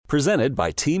Presented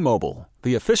by T-Mobile,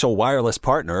 the official wireless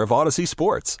partner of Odyssey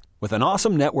Sports. With an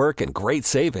awesome network and great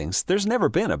savings, there's never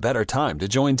been a better time to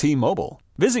join T-Mobile.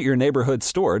 Visit your neighborhood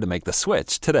store to make the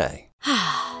switch today.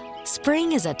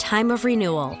 Spring is a time of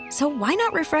renewal, so why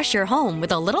not refresh your home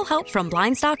with a little help from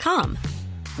Blinds.com?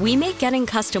 We make getting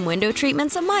custom window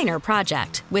treatments a minor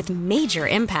project with major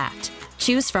impact.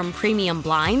 Choose from premium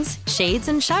blinds, shades,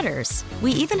 and shutters.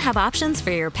 We even have options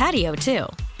for your patio, too.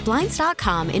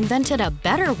 Blinds.com invented a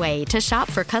better way to shop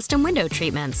for custom window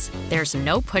treatments. There's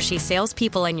no pushy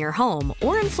salespeople in your home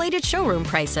or inflated showroom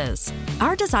prices.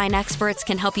 Our design experts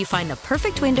can help you find the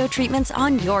perfect window treatments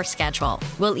on your schedule.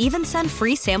 We'll even send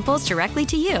free samples directly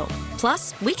to you.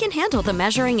 Plus, we can handle the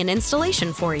measuring and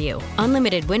installation for you.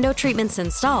 Unlimited window treatments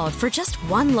installed for just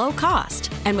one low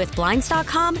cost. And with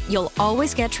Blinds.com, you'll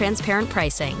always get transparent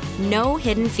pricing. No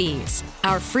hidden fees.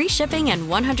 Our free shipping and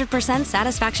 100%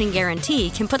 satisfaction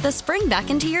guarantee can put the spring back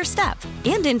into your step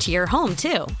and into your home,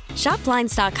 too. Shop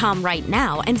Blinds.com right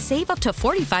now and save up to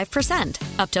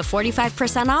 45%. Up to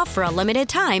 45% off for a limited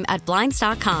time at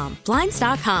Blinds.com.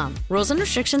 Blinds.com. Rules and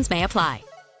restrictions may apply.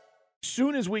 As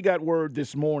soon as we got word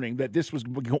this morning that this was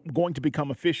going to become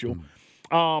official,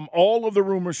 all of the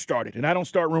rumors started. And I don't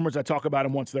start rumors. I talk about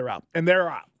them once they're out. And they're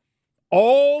out.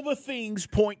 All the things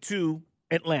point to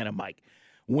Atlanta, Mike,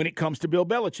 when it comes to Bill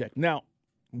Belichick. Now,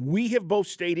 we have both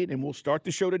stated, and we'll start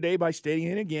the show today by stating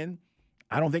it again,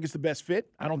 I don't think it's the best fit.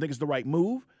 I don't think it's the right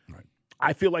move. Right.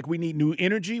 I feel like we need new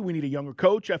energy. We need a younger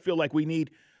coach. I feel like we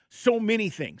need so many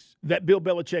things that Bill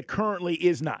Belichick currently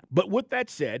is not. But with that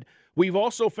said, we've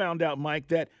also found out, Mike,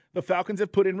 that the Falcons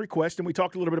have put in requests, and we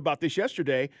talked a little bit about this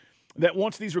yesterday, that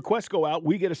once these requests go out,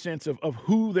 we get a sense of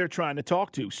who they're trying to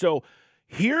talk to. So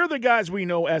here are the guys we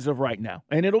know as of right now,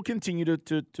 and it'll continue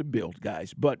to build,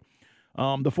 guys. But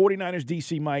the 49ers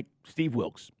DC, Mike, Steve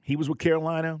Wilks, he was with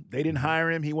Carolina. They didn't hire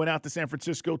him. He went out to San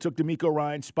Francisco, took D'Amico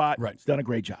Ryan's spot. Right. He's done a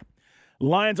great job.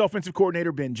 Lions offensive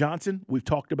coordinator Ben Johnson, we've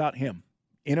talked about him.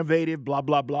 Innovative, blah,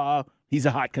 blah, blah. He's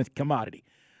a hot commodity.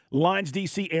 Lions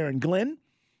DC Aaron Glenn,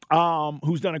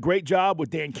 who's done a great job with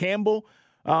Dan Campbell.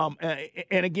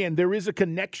 And again, there is a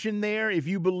connection there. If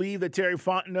you believe that Terry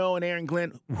Fontenot and Aaron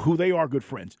Glenn, who they are good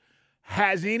friends,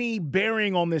 has any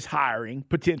bearing on this hiring,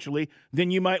 potentially,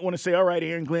 then you might want to say, all right,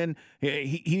 Aaron Glenn,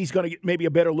 he's going to get maybe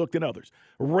a better look than others.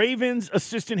 Ravens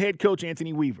assistant head coach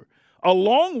Anthony Weaver,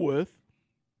 along with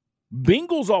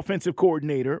Bengals offensive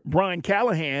coordinator Brian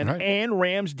Callahan, right, and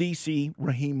Rams DC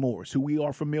Raheem Morris, who we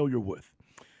are familiar with.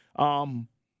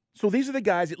 So these are the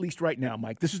guys, at least right now,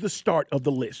 Mike. This is the start of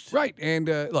the list. Right. And,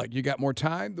 look, you got more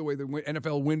time. The way the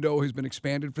NFL window has been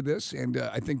expanded for this. And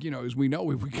I think, as we know,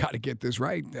 we got to get this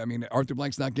right. I mean, Arthur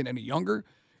Blank's not getting any younger.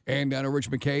 And I know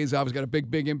Rich McKay has obviously got a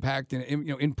big impact and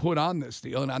input on this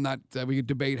deal. And I'm not we could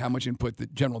debate how much input the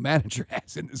general manager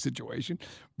has in this situation.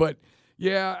 But,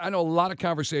 yeah, I know a lot of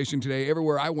conversation today.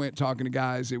 Everywhere I went talking to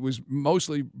guys, it was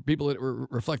mostly people that were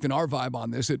reflecting our vibe on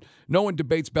this. That no one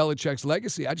debates Belichick's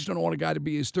legacy. I just don't want a guy to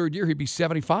be his third year. He'd be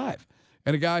 75.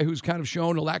 And a guy who's kind of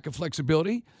shown a lack of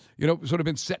flexibility, sort of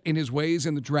been set in his ways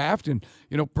in the draft and,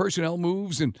 personnel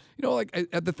moves. And,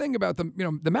 the thing about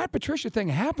the Matt Patricia thing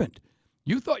happened.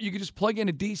 You thought you could just plug in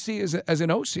a DC as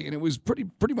an OC, and it was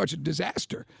pretty much a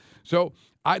disaster. So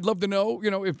I'd love to know,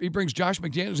 if he brings Josh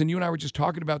McDaniels, and you and I were just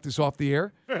talking about this off the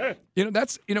air.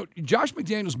 Josh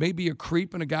McDaniels may be a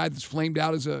creep and a guy that's flamed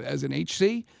out as an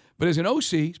HC, but as an OC,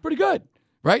 he's pretty good,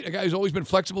 right? A guy who's always been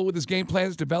flexible with his game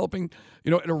plans, developing,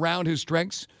 and around his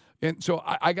strengths. And so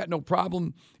I got no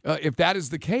problem if that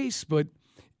is the case, but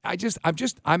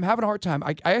I'm having a hard time.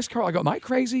 I asked Carl, I go, am I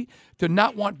crazy to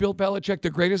not want Bill Belichick,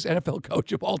 the greatest NFL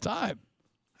coach of all time?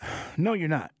 No, you're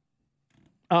not.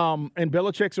 And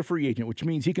Belichick's a free agent, which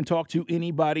means he can talk to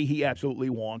anybody he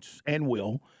absolutely wants and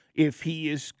will if he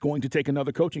is going to take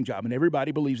another coaching job. And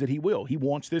everybody believes that he will. He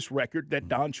wants this record that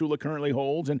Don Shula currently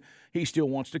holds, and he still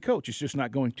wants to coach. It's just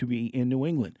not going to be in New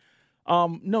England.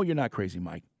 No, you're not crazy,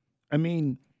 Mike. I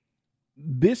mean,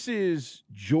 this is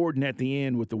Jordan at the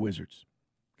end with the Wizards.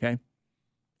 Okay?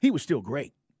 He was still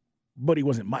great, but he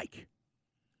wasn't Mike.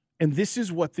 And this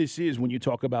is what this is when you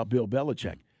talk about Bill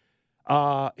Belichick.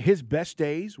 His best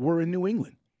days were in New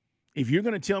England. If you're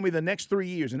going to tell me the next 3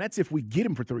 years, and that's if we get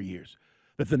him for 3 years,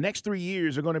 that the next 3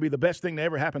 years are going to be the best thing to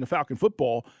ever happen to Falcon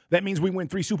football, that means we win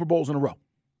 3 Super Bowls in a row.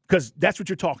 Because that's what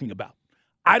you're talking about.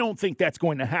 I don't think that's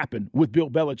going to happen with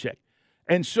Bill Belichick.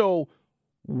 And so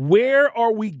where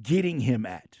are we getting him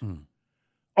at?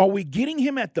 Are we getting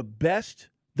him at the best,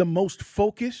 the most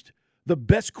focused, the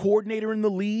best coordinator in the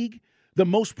league, the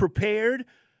most prepared?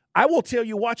 I will tell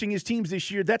you, watching his teams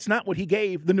this year, that's not what he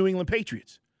gave the New England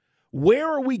Patriots. Where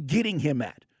are we getting him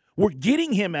at? we're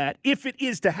getting him at, if it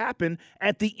is to happen,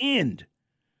 at the end.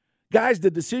 Guys,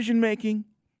 the decision-making,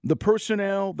 the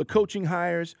personnel, the coaching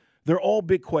hires, they're all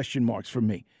big question marks for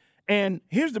me. And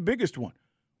here's the biggest one.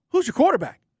 Who's your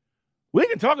quarterback? We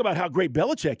can talk about how great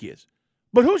Belichick is,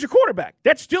 but who's your quarterback?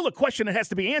 That's still a question that has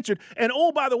to be answered. And,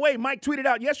 oh, by the way, Mike tweeted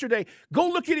out yesterday, go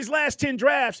look at his last 10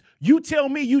 drafts. You tell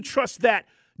me you trust that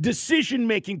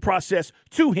decision-making process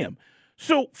to him.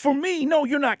 So for me, no,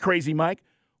 you're not crazy, Mike.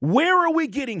 Where are we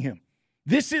getting him?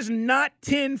 This is not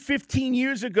 10, 15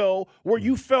 years ago where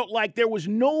you felt like there was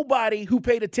nobody who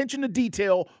paid attention to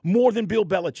detail more than Bill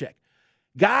Belichick.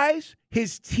 Guys,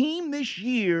 his team this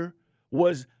year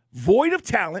was void of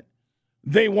talent.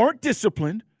 They weren't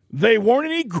disciplined. They weren't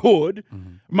any good,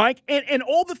 Mike. And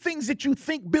all the things that you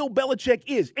think Bill Belichick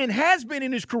is and has been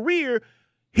in his career,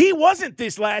 he wasn't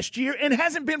this last year and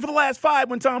hasn't been for the last 5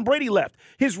 when Tom Brady left.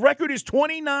 His record is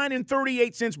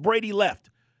 29-38 since Brady left.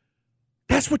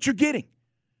 That's what you're getting.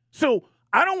 So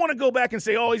I don't want to go back and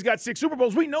say, oh, he's got 6 Super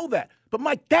Bowls. We know that. But,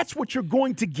 Mike, that's what you're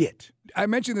going to get. I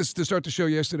mentioned this to start the show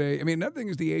yesterday. I mean, another thing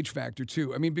is the age factor,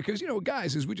 too. I mean, because,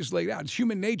 guys, as we just laid out, it's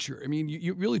human nature. I mean,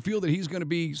 you really feel that he's going to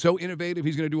be so innovative.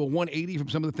 He's going to do a 180 from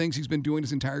some of the things he's been doing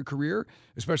his entire career,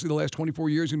 especially the last 24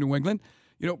 years in New England.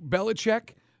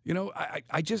 Belichick,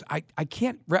 I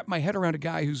can't wrap my head around a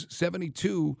guy who's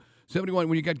 72, 71,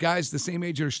 when you got guys the same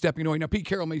age that are stepping away. Now, Pete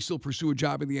Carroll may still pursue a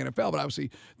job in the NFL, but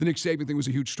obviously the Nick Saban thing was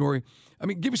a huge story. I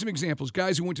mean, give me some examples.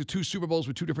 Guys who went to 2 Super Bowls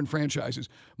with 2 different franchises.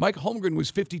 Mike Holmgren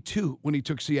was 52 when he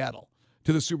took Seattle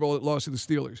to the Super Bowl that lost to the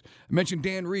Steelers. I mentioned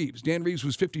Dan Reeves. Dan Reeves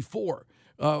was 54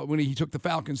 when he took the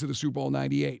Falcons to the Super Bowl in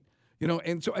 98.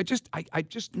 And so I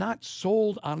just not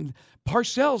sold on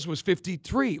Parcells was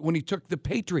 53 when he took the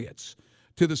Patriots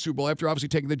to the Super Bowl after obviously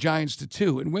taking the Giants to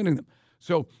 2 and winning them.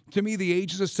 So, to me, the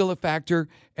age is still a factor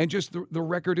and just the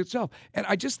record itself. And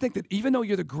I just think that even though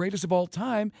you're the greatest of all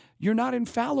time, you're not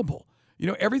infallible.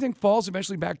 Everything falls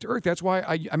eventually back to earth. That's why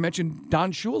I mentioned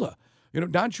Don Shula.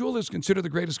 Don Shula is considered the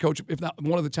greatest coach, if not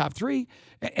one of the top 3,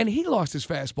 and he lost his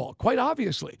fastball, quite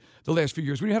obviously, the last few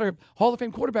years when you had a Hall of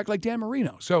Fame quarterback like Dan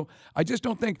Marino. So I just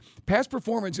don't think past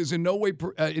performance is in no way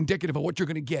indicative of what you're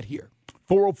going to get here.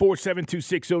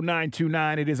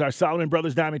 404-726-0929. It is our Solomon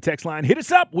Brothers Diamond text line. Hit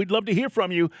us up. We'd love to hear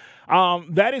from you.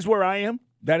 That is where I am.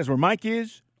 That is where Mike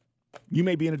is. You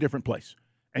may be in a different place.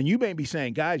 And you may be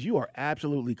saying, guys, you are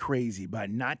absolutely crazy by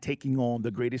not taking on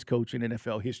the greatest coach in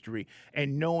NFL history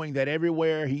and knowing that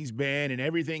everywhere he's been and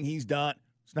everything he's done,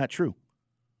 it's not true.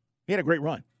 He had a great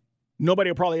run. Nobody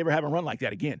will probably ever have a run like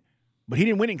that again. But he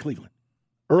didn't win in Cleveland.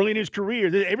 Early in his career,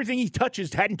 everything he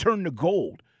touches hadn't turned to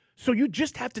gold. So you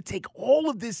just have to take all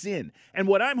of this in. And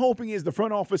what I'm hoping is the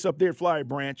front office up there at Flowery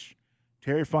Branch,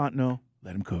 Terry Fontenot,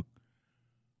 let him cook,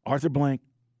 Arthur Blank,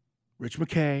 Rich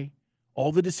McKay,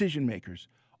 all the decision makers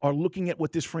are looking at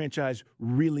what this franchise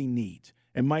really needs.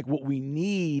 And, Mike, what we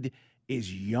need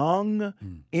is young,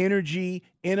 energy,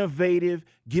 innovative,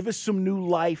 give us some new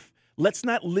life. Let's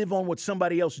not live on what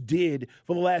somebody else did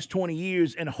for the last 20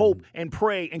 years and hope and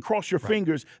pray and cross your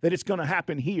fingers that it's going to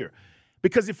happen here.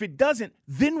 Because if it doesn't,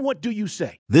 then what do you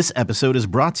say? This episode is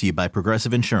brought to you by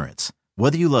Progressive Insurance.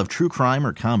 Whether you love true crime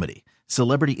or comedy,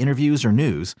 celebrity interviews or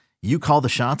news, you call the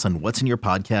shots on what's in your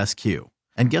podcast queue.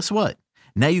 And guess what?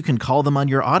 Now you can call them on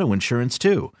your auto insurance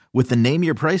too with the Name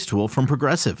Your Price tool from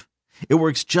Progressive. It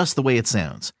works just the way it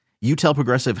sounds. You tell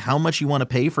Progressive how much you want to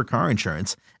pay for car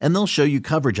insurance, and they'll show you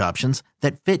coverage options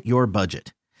that fit your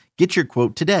budget. Get your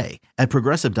quote today at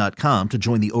Progressive.com to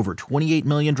join the over 28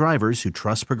 million drivers who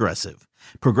trust Progressive.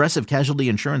 Progressive Casualty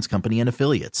Insurance Company and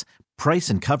Affiliates. Price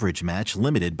and coverage match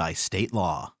limited by state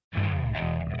law.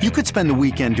 You could spend the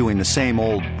weekend doing the same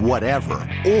old whatever,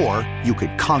 or you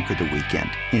could conquer the weekend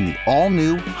in the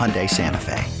all-new Hyundai Santa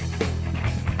Fe.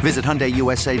 Visit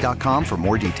HyundaiUSA.com for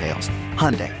more details.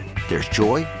 Hyundai, there's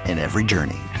joy in every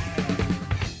journey.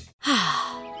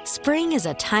 Spring is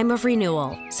a time of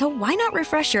renewal, so why not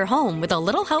refresh your home with a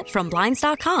little help from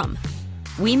Blinds.com?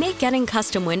 We make getting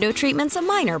custom window treatments a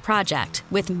minor project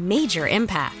with major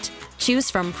impact. Choose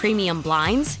from premium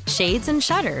blinds, shades, and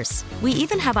shutters. We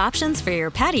even have options for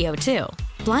your patio, too.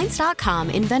 Blinds.com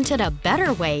invented a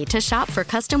better way to shop for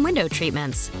custom window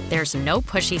treatments. There's no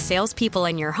pushy salespeople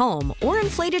in your home or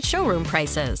inflated showroom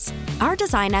prices. Our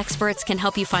design experts can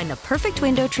help you find the perfect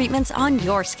window treatments on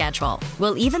your schedule.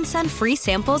 We'll even send free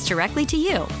samples directly to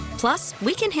you. Plus,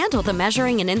 we can handle the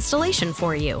measuring and installation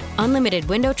for you. Unlimited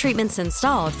window treatments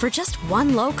installed for just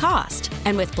one low cost.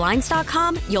 And with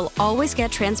Blinds.com, you'll always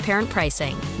get transparent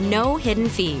pricing. No hidden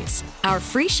fees. Our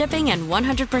free shipping and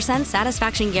 100%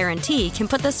 satisfaction guarantee can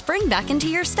put the spring back into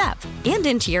your step and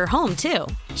into your home, too.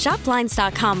 Shop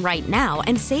Blinds.com right now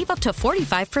and save up to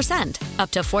 45%.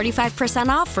 Up to 45%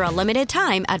 off for a limited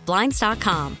time at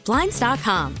Blinds.com.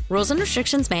 Blinds.com. Rules and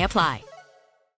restrictions may apply.